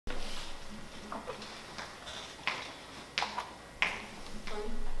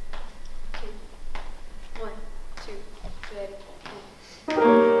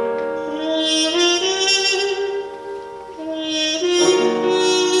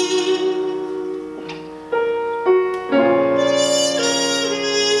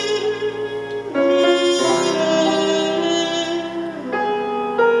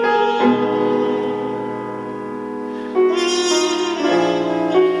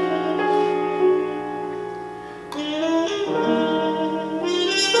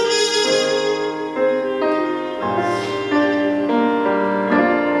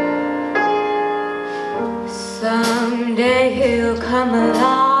come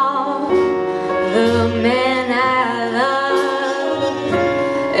along, the man I love,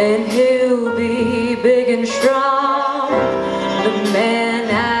 and he'll be big and strong, the man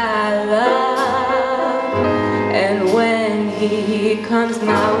I love. And when he comes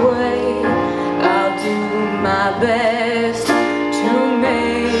my way, I'll do my best to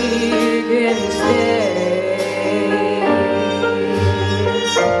make him stay.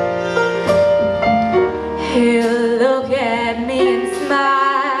 He'll look at me and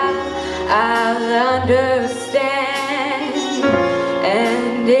smile, I'll understand,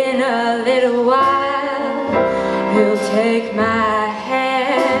 and in a little while he'll take my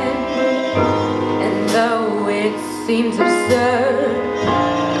hand. And though it seems absurd,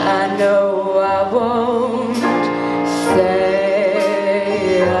 I know I won't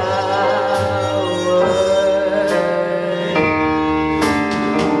say a word.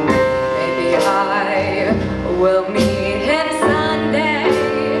 Maybe I will meet him Sunday,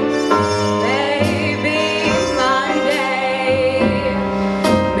 maybe Monday,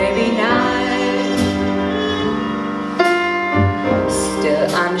 maybe not. Still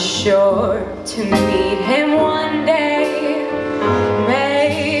unsure to meet him one day,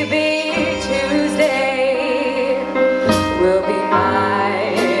 maybe Tuesday will be my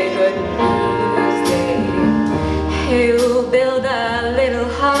good news day. He'll build a little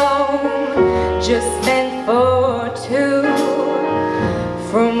home just meant for two,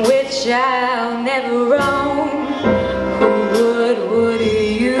 from which I'll never roam. Who would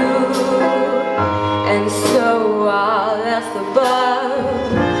you? And so all else above,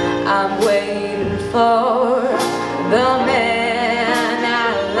 I'm waiting for the man I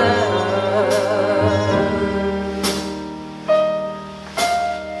love.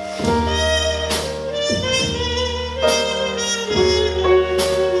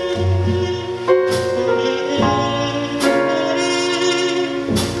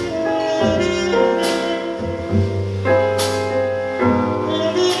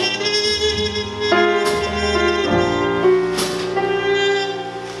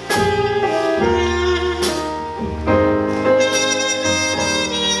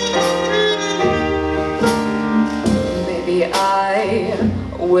 I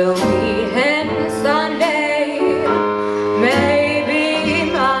will meet him Sunday, maybe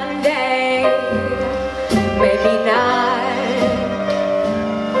Monday, maybe not.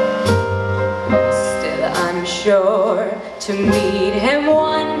 Still unsure to meet him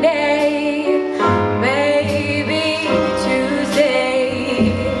one day, maybe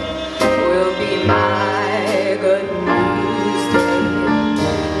Tuesday will be my good news day.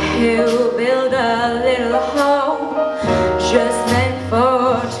 He'll build a little home just meant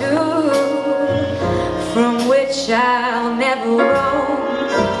for two, from which I'll never roam.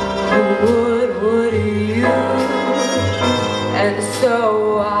 Who would you? And so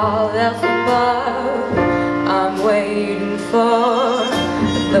all else above,